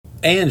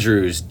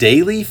Andrew's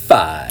Daily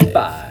Five.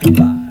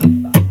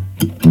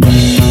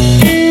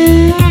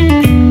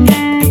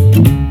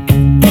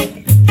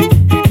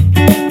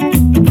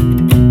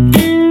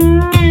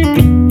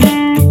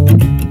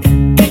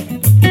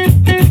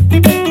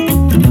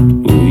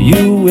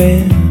 You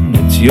win,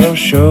 it's your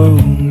show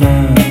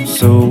now,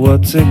 so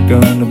what's it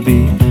gonna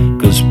be?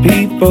 'Cause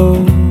people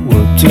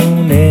will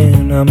tune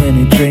in. How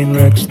many train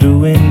wrecks do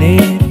we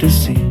need to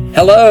see?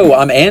 Hello,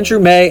 I'm Andrew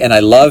May and I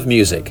love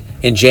music.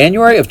 In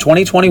January of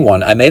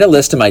 2021, I made a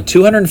list of my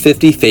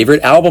 250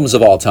 favorite albums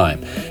of all time.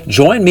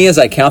 Join me as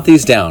I count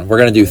these down. We're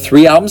going to do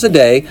 3 albums a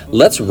day.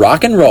 Let's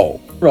rock and roll.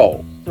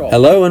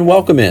 Hello and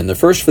welcome in. The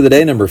first for the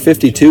day, number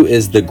 52,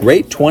 is The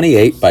Great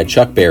 28 by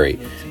Chuck Berry.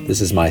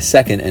 This is my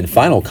second and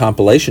final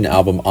compilation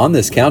album on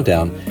this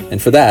countdown,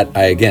 and for that,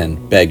 I again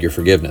beg your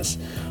forgiveness.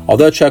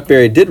 Although Chuck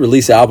Berry did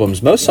release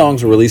albums, most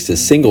songs were released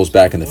as singles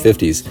back in the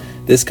 50s.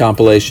 This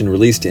compilation,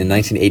 released in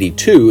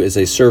 1982, is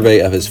a survey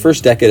of his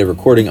first decade of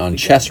recording on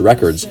Chess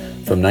Records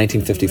from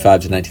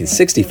 1955 to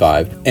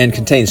 1965 and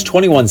contains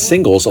 21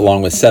 singles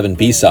along with 7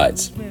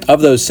 B-sides.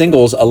 Of those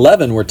singles,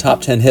 11 were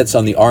top 10 hits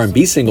on the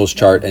R&B singles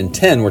chart and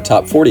 10 were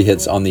top 40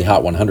 hits on the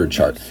Hot 100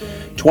 chart.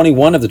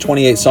 21 of the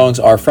 28 songs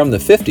are from the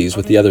 50s,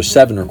 with the other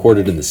 7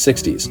 recorded in the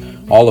 60s.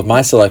 All of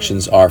my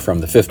selections are from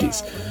the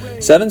 50s.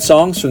 7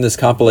 songs from this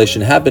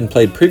compilation have been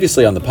played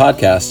previously on the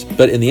podcast,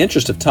 but in the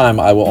interest of time,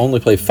 I will only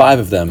play 5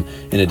 of them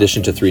in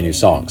addition to 3 new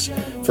songs.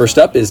 First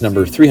up is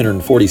number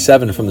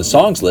 347 from the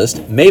songs list,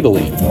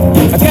 Maybelline.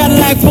 I got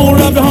like 4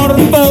 up to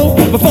 104,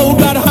 before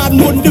got it hot and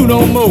wouldn't do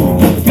no more.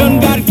 The gun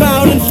got it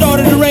cloud and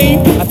started to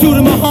rain. I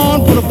tooted my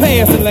horn for the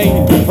passing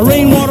lane.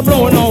 Rainwater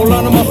blowing all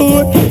under my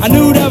hood. I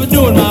knew that was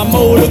doing my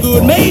motor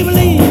good.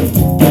 Maybelline,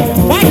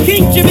 why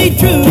can't you be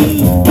true?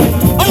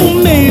 Oh,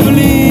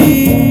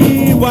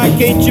 Maybelline, why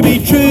can't you be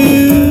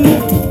true?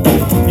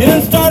 You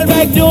done started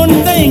back doing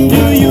the things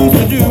you used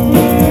to do.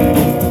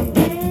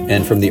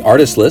 And from the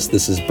artist list,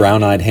 this is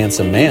Brown Eyed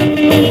Handsome Man.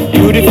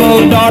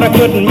 Beautiful daughter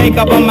couldn't make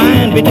up her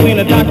mind between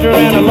a doctor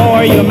and a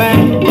lawyer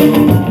man.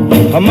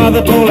 Her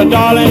mother told her,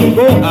 darling,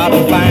 go out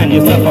and find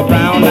yourself a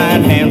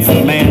brown-eyed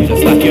handsome man.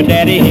 Just like your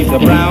daddy, he's a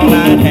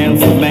brown-eyed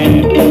handsome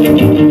man.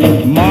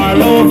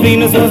 Marlo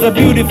Venus was a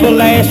beautiful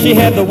lass. She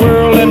had the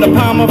world in the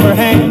palm of her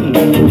hand.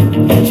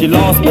 She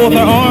lost both her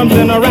arms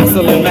in a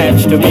wrestling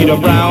match to meet a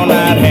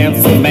brown-eyed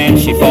handsome man.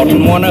 She fought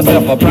and won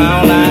herself a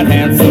brown-eyed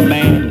handsome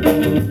man.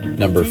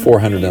 Number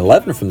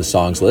 411 from the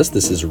songs list,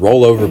 this is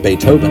Roll Over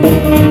Beethoven.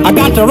 I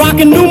got the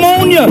rockin'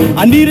 pneumonia.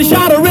 I need a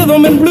shot of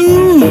rhythm and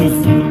blues.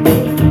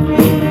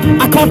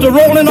 I caught the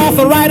rolling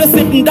arthritis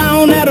sitting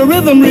down at a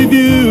rhythm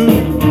review.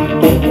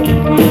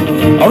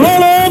 I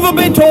roll over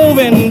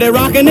Beethoven, they're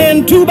rocking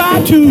in 2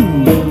 by 2.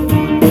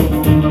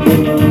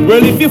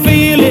 Well, if you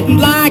feel it and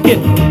like it,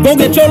 go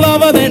get your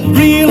lover, then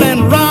reel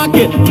and rock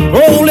it.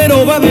 Roll it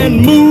over,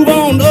 then move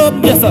on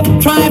up. Just a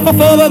try for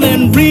further,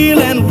 then reel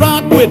and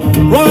rock with.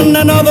 Run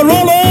another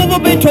roll over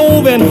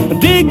Beethoven.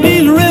 Dig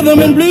these rhythm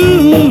and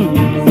blues.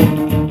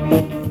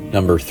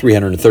 Number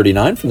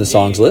 339 from the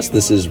songs list,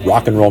 this is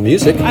Rock and Roll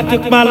Music. I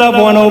took my loved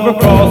one over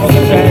across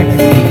the tracks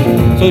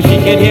so she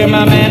could hear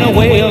my man a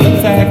wailing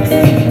sax.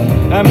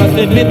 I must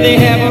admit they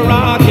have a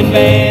rockin'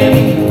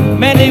 band.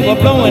 Man, they were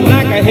blowing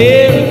like a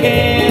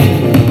hurricane.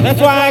 That's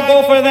why I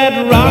go for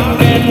that rock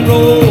and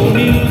roll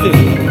music.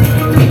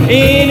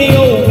 Any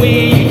old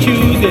way you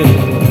choose it.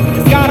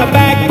 It's got a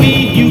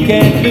backbeat, you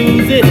can't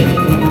lose it.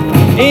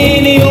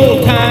 Any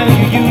old time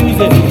you use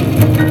it.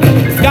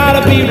 It's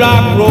gotta be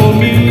rock roll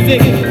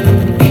music.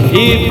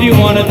 If you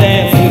wanna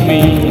dance with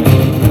me,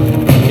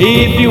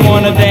 if you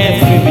wanna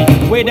dance with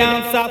me, way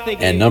down south they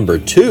And number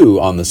 2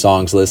 on the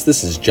songs list,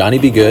 this is Johnny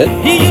B. Good.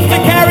 He used to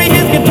carry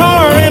his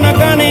guitar in a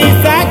gunny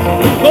sack,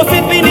 go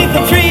sit beneath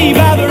the tree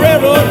by the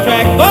railroad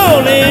track,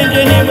 all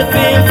engine,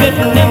 everything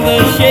sitting in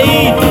the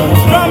shade,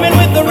 strumming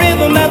with the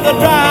rhythm that the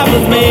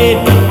drivers made.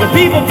 When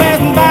people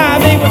passing by,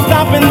 they would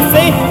stop and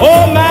say,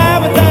 oh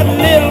my, but that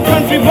little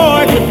country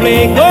boy could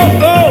play. Go,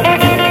 go,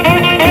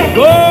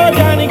 go,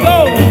 Johnny,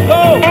 go,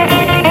 go.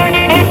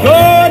 Go,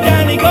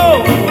 Johnny,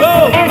 go,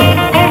 go.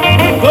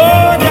 Go,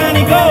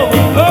 Johnny, go,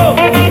 go.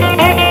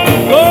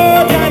 Go,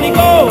 Johnny,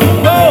 go,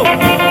 go.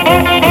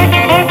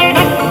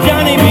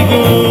 Johnny be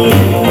good.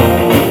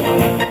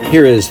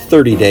 Here is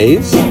 30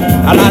 Days.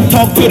 And I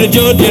talked to the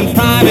judge in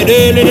private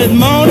early this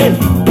morning.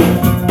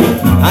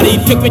 And he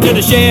took me to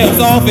the sheriff's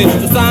office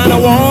to sign a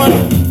warrant.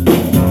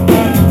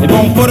 They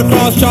won't put a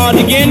cross charge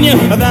against you,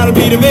 but that'll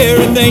be the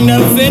very thing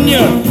that'll send you.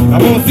 I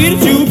want to see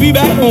that you'll be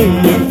back home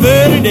in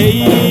 30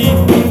 days.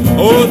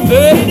 Oh,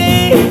 30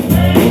 days.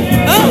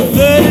 Oh,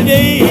 30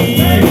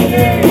 days.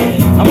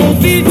 I want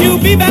to see that you'll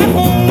be back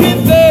home in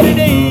 30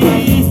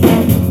 days.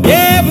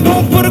 Yeah, if we're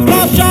going to put a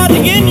cross charge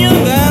against you,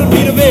 that'll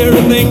be the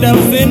very thing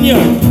that'll send you.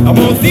 I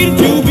want to see that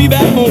you'll be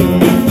back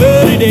home in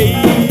 30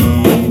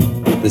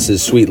 days. This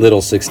is Sweet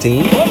Little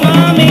 16. Oh,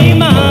 mommy,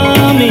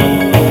 mommy,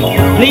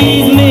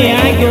 please may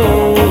I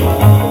go?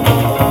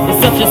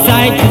 It's such a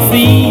sight to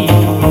see.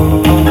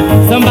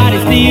 Somebody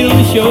steal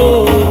the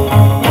show.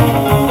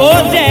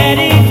 Oh,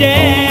 daddy,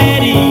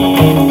 daddy,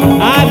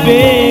 I beg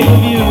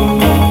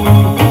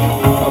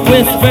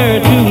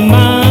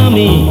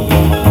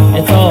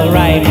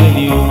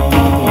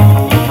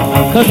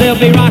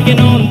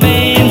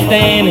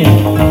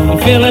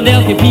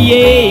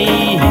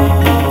Tallahassee,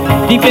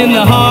 PA, deep in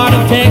the heart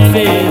of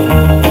Texas,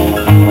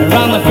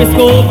 around the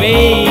Frisco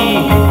Bay,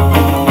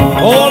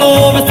 all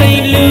over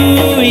St.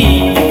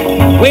 Louis,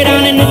 way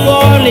down in New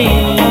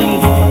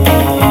Orleans.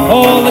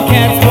 All the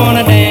cats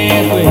wanna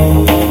dance with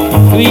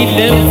sweet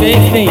little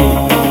 16.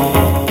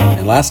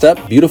 And last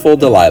up, Beautiful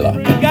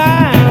Delilah.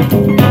 Guy,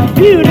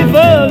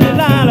 beautiful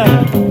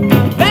Delilah,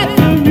 that's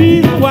the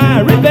reason why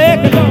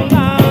Rebecca don't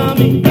allow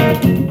me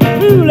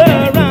fool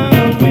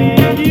around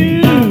with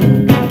you.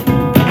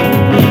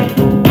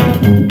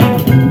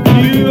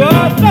 You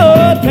are so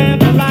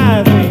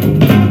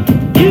tantalizing,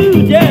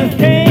 you just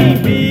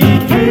can't be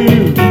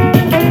true.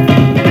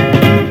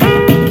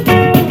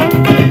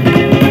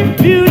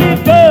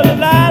 Beautiful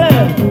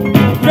Delilah,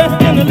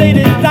 dressed in the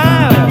latest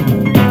style,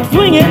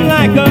 swinging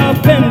like a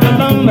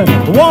pendulum,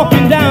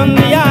 walking down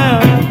the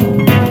aisle.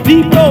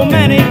 Deep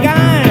romantic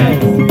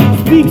eyes,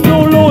 speak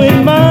so low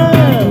and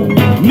mild.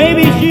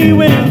 Maybe she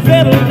will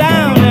settle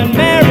down and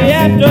marry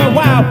after a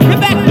while.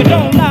 Rebecca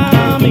don't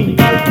allow me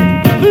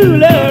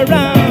fool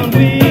around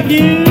with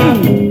you.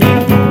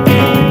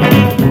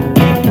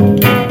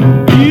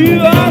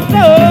 You are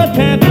so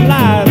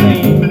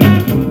tantalizing,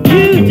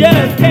 you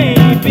just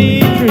can't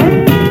be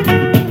true.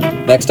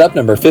 Next up,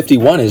 number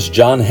 51 is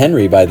John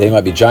Henry by They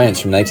Might Be Giants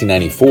from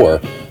 1994.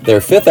 Their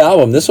fifth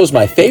album, this was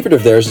my favorite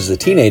of theirs as a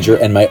teenager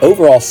and my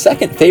overall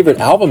second favorite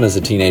album as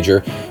a teenager,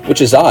 which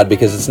is odd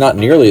because it's not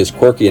nearly as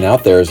quirky and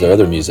out there as their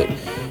other music.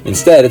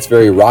 Instead, it's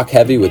very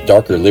rock-heavy with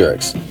darker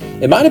lyrics.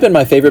 It might have been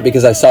my favorite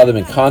because I saw them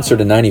in concert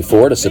in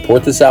 '94 to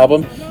support this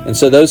album, and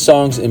so those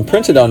songs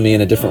imprinted on me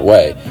in a different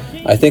way.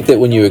 I think that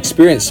when you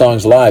experience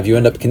songs live, you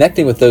end up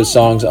connecting with those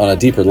songs on a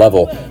deeper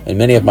level, and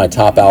many of my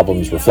top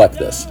albums reflect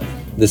this.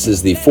 This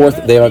is the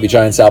fourth They Might Be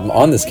Giants album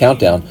on this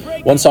countdown.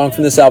 One song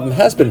from this album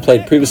has been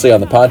played previously on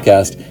the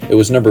podcast. It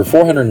was number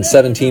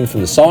 417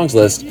 from the songs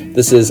list.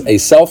 This is A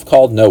Self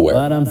Called Nowhere.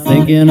 But I'm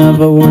thinking of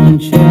a wooden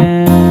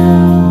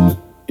chair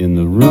in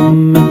the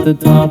room at the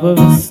top of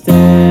a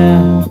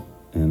stair,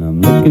 and I'm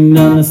looking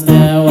down the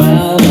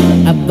stairwell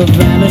at the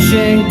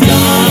vanishing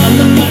dawn,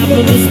 the map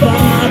of the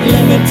spot.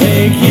 Let me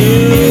take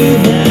you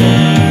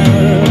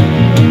there.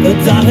 The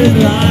dotted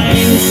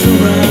lines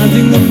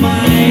surrounding the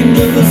mind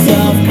of the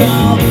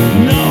self-called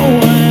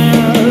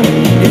nowhere.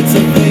 It's a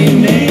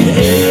thing named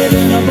it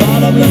in a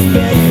bottomless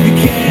pit. You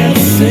can't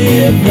see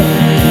it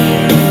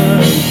there.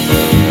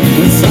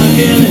 The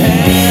sunken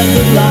head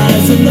that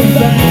lies in the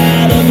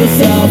bed of the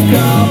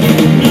self-called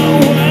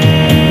nowhere.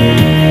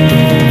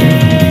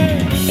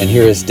 And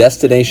here is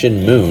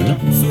Destination Moon.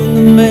 So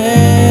the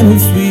man who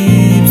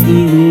sweeps the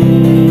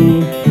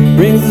room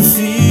brings the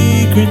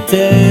secret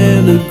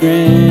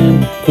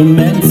telegram,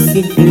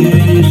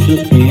 emancipation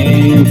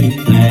into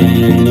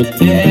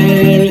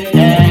planetary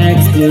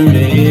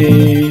exploration.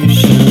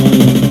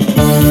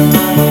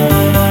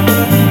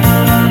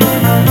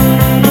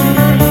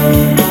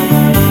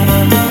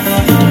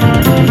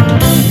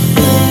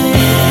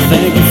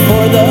 Thank you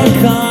for the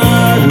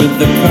card with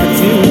the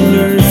cartoon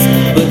nurse,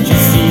 but you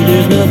see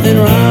there's nothing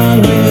wrong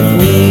with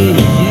me.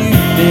 You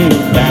think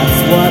that's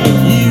what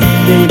you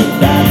think,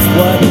 that's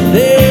what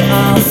they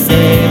all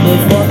say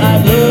before I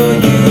blow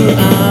you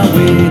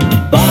away.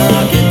 By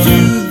rocket to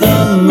the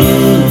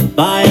moon,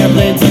 by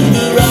airplane to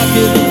the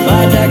rocket,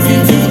 by taxi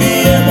to the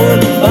airport,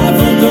 by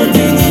phone door to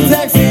the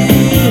taxi,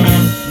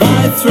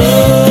 by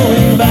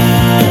throwing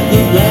back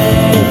the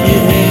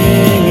blanket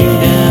hanging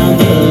down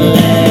the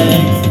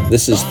legs.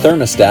 This is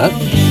Thermostat.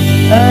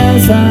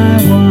 As I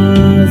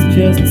was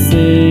just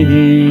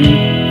saying,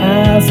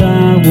 as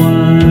I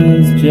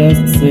was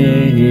just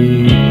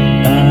saying,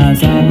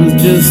 as I was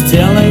just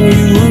telling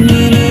you a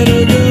minute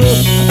ago,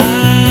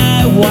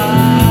 I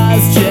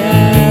was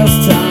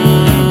just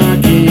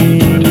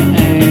talking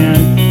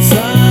and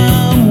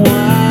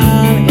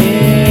someone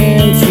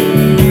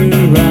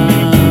interrupted.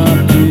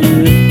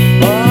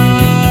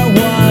 Or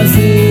was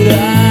it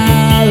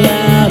a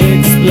loud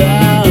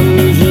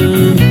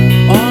explosion?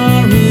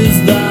 Or is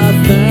the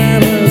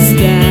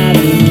thermostat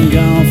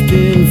engulfed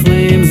in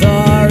flames?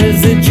 Or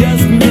is it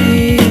just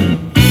me?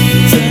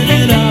 Turn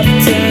it up,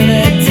 turn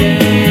it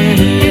down.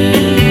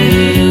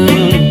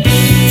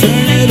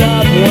 Turn it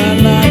up when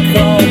the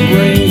cold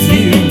brings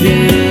you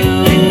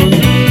down.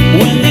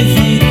 When the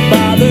heat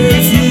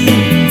bothers you,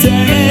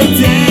 turn it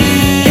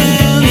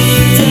down.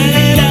 Turn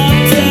it up,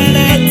 turn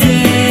it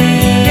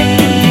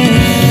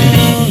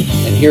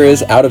down. And here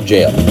is Out of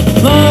Jail.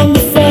 Long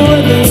before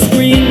the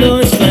screen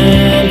door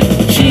slammed,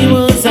 she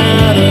was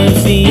out of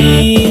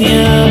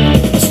Xenia.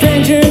 A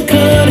stranger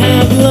could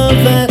have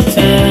loved that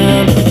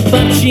town,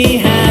 but she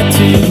had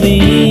to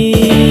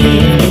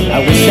leave. I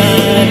wish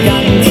I'd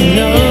gotten to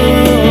know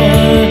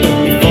her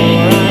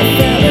before I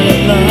fell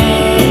in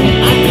love.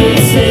 I could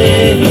say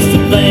who's to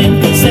blame,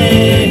 could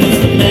say who's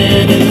the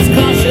man in this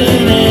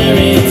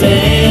cautionary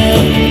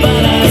tale,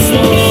 but I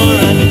swore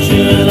I could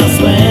chew and I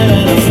swear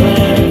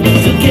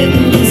to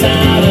kittens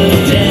out of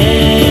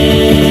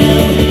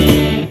jail.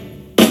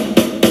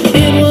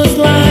 It was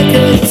like a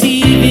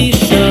TV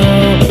show,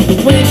 the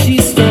way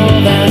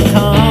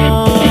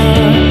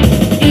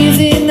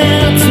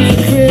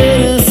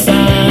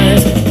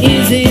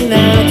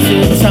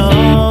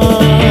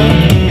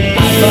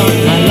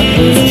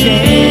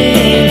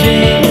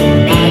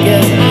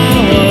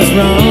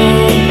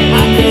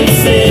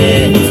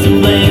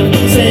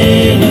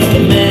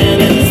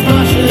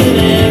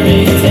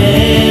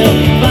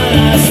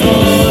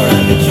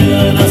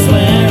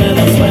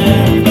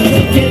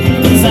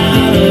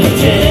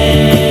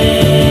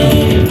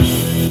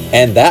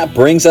that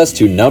brings us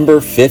to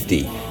number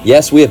 50.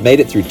 Yes, we have made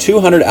it through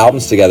 200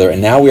 albums together,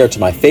 and now we are to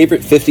my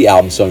favorite 50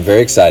 albums, so I'm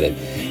very excited.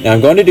 Now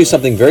I'm going to do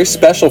something very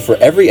special for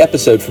every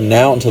episode from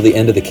now until the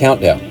end of the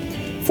countdown.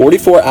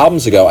 44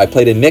 albums ago, I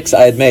played a mix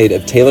I had made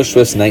of Taylor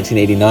Swift's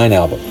 1989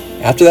 album.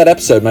 After that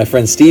episode, my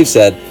friend Steve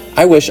said,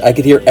 "I wish I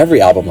could hear every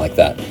album like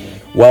that."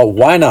 Well,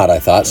 why not, I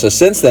thought. So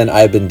since then, I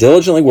have been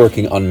diligently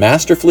working on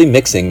masterfully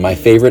mixing my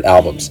favorite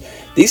albums.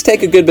 These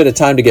take a good bit of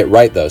time to get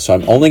right, though, so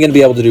I'm only going to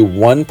be able to do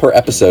one per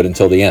episode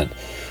until the end.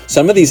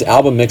 Some of these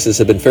album mixes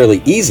have been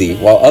fairly easy,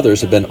 while others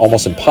have been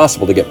almost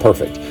impossible to get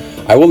perfect.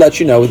 I will let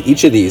you know with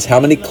each of these how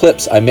many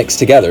clips I mix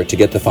together to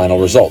get the final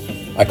result.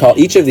 I call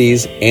each of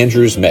these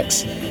Andrew's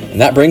Mix.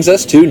 And that brings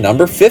us to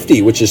number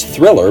 50, which is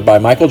Thriller by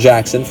Michael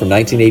Jackson from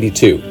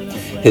 1982.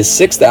 His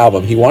sixth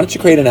album, he wanted to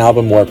create an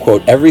album where,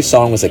 quote, every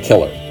song was a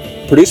killer.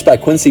 Produced by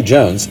Quincy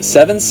Jones,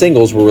 7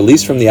 singles were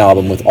released from the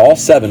album, with all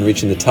 7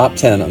 reaching the top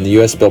 10 on the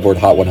US Billboard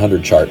Hot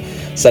 100 chart,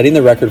 setting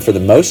the record for the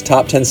most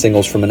top 10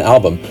 singles from an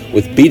album,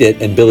 with Beat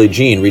It and Billie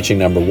Jean reaching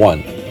number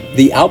 1.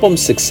 The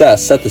album's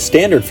success set the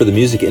standard for the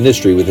music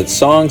industry, with its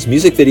songs,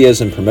 music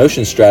videos, and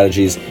promotion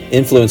strategies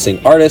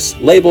influencing artists,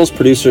 labels,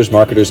 producers,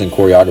 marketers, and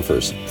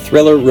choreographers.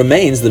 Thriller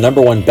remains the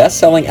number 1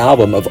 best-selling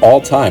album of all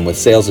time, with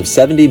sales of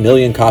 70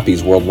 million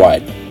copies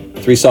worldwide.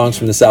 3 songs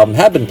from this album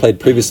have been played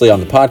previously on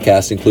the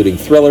podcast, including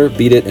Thriller,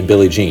 Beat It, and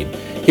Billie Jean.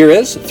 Here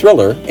is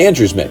Thriller,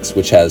 Andrew's Mix,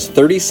 which has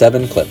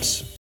 37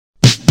 clips.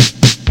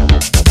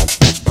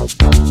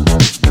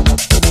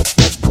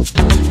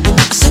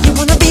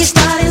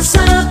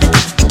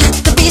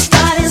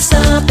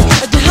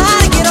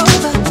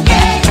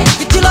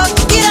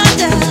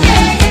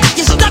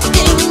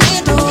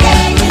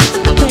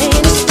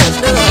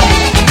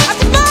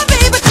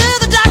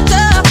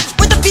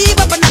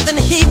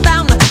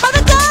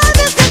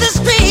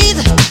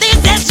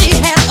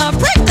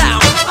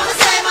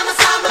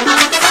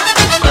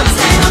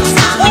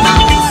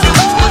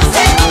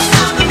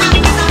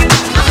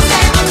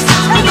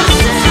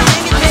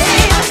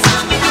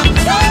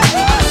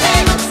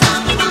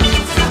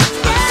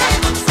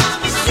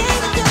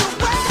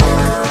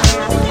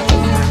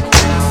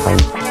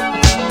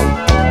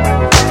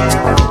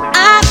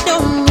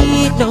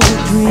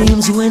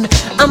 When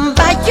I'm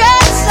by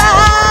your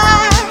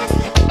side,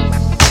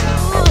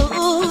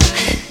 ooh,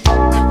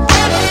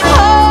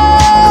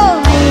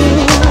 oh,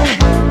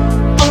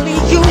 only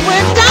you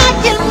and I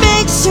can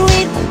make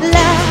sweet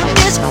love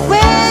this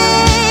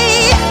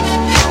way.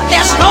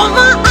 There's no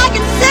more I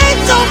can say,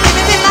 so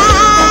baby be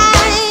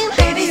mine.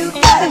 Baby, you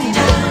gotta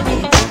tell me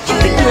that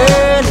your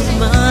girl is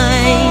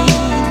mine.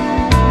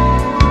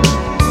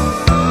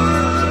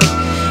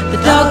 The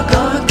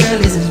doggone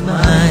girl is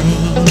mine.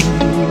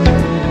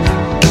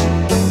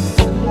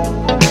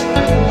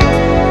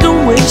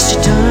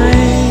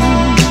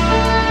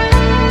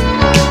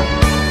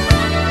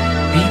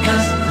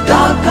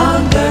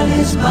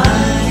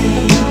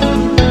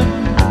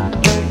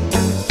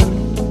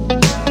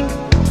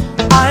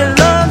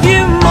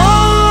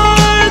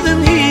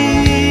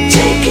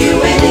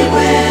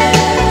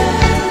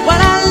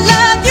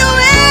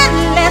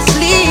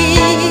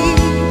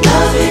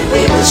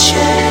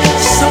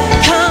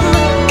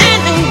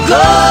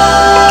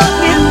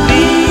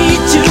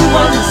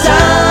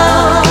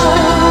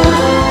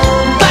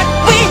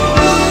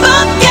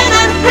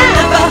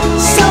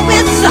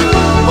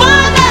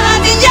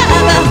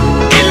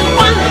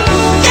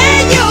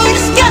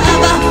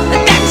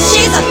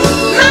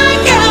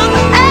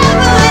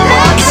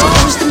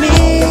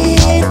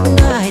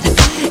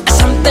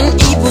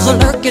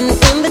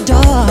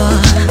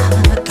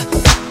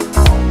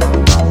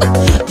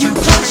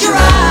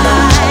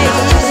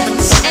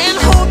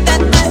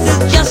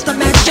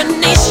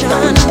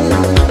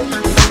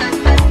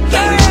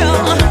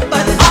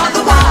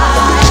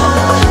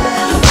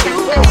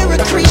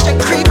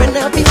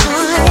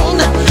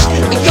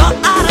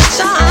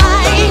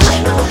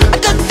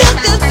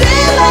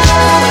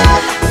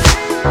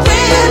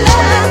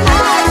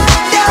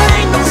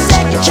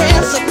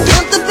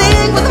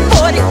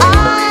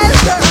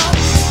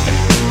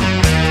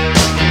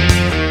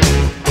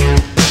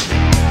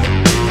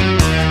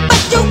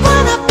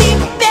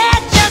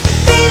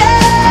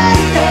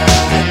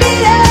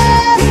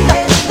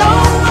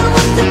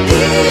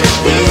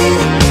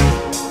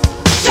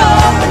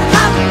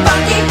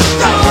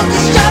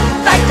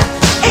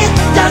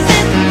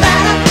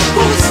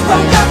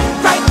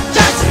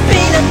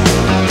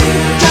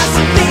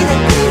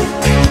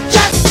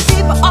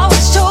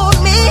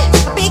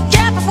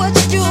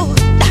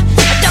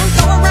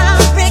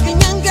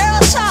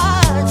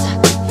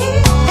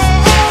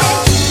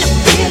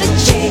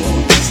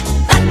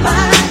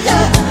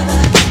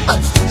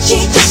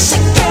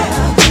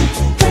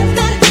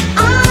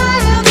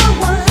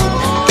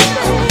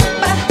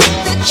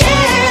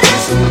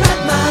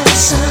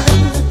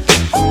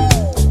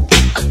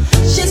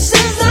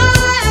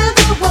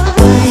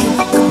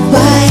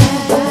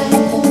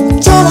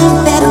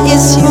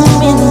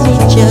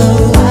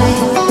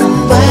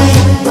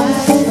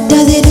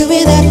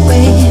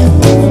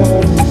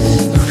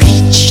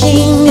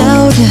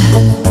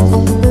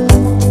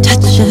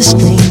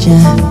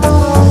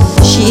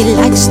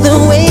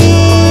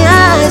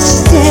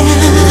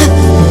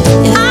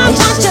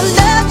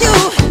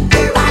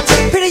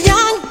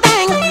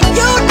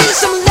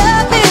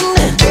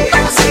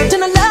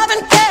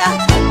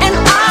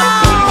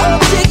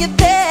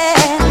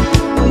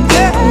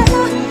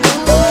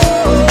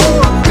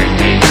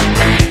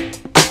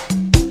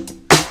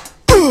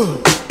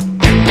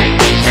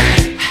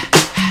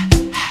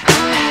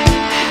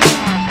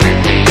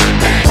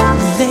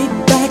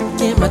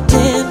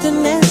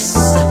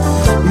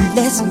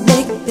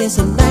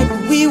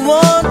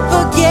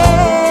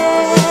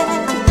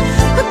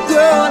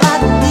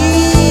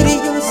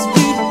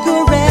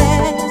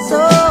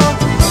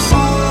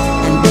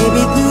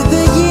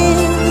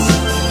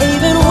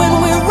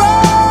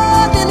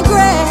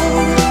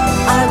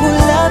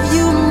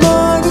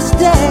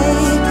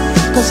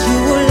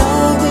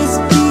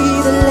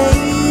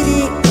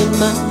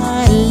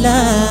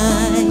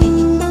 light.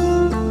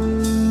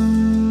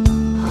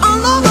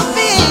 All over,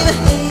 baby.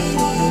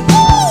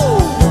 Ooh.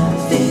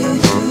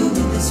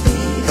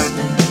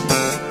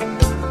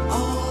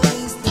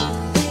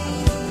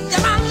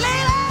 You're my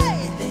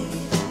lady.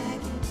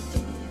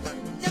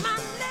 You're my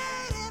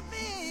lady,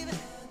 baby.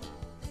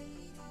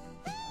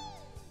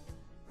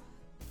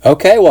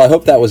 Okay, well, I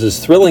hope that was as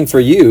thrilling for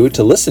you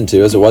to listen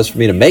to as it was for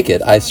me to make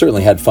it. I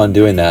certainly had fun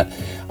doing that.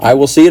 I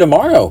will see you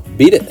tomorrow.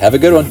 Beat it. Have a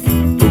good one.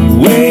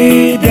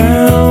 Way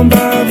down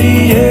by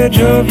the edge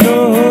of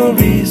your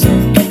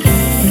horizon.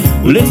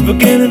 Well, it's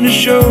beginning to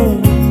show,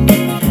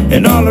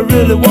 and all I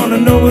really want to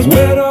know is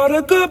where all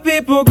the good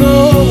people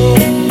go.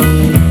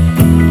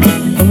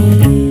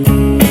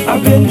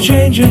 I've been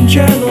changing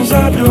channels,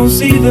 I don't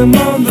see them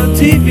on the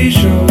TV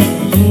show.